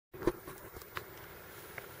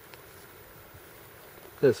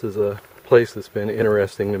This is a place that's been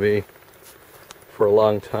interesting to me for a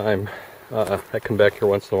long time. I come back here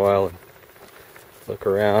once in a while and look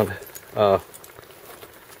around.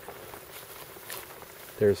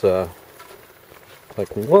 There's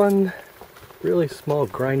like one really small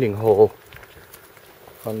grinding hole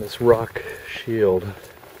on this rock shield.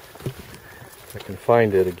 If I can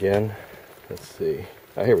find it again. Let's see.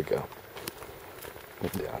 Oh, here we go.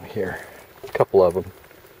 Down here. A couple of them.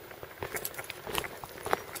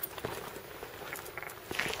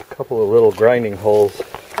 A couple of little grinding holes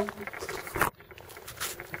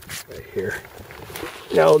right here.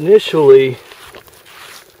 Now initially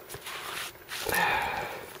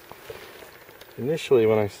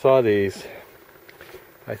when I saw these,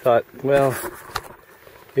 I thought, well,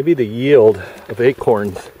 maybe the yield of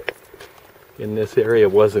acorns in this area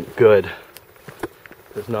wasn't good.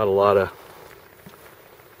 There's not a lot of,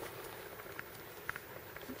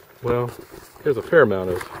 well, there's a fair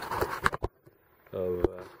amount of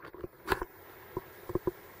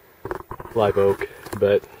live oak,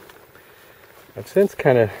 but I've since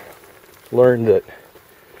kind of learned that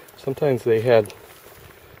sometimes they had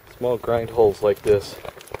small grind holes like this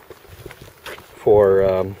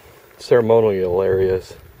for ceremonial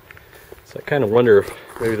areas. So I kind of wonder if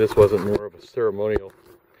maybe this wasn't more of a ceremonial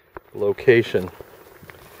location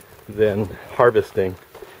than harvesting.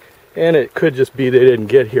 And it could just be they didn't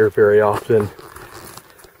get here very often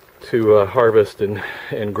to harvest and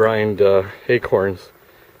grind acorns.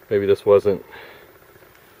 Maybe this wasn't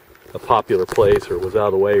a popular place or was out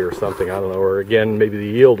of the way or something, I don't know. Or again, maybe the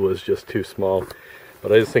yield was just too small.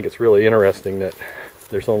 But I just think it's really interesting that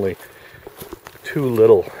there's only two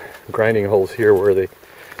little grinding holes here where they,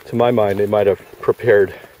 to my mind, they might have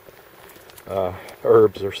prepared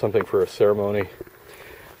herbs or something for a ceremony.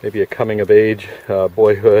 Maybe a coming of age,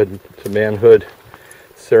 boyhood to manhood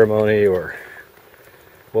ceremony, or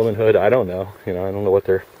womanhood. I don't know. I don't know what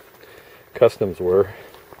their customs were.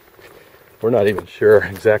 We're not even sure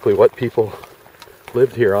exactly what people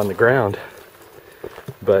lived here on the ground.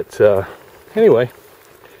 But anyway,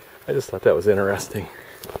 I just thought that was interesting.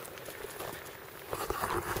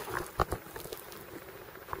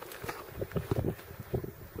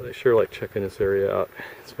 But I sure like checking this area out.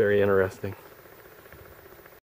 It's very interesting.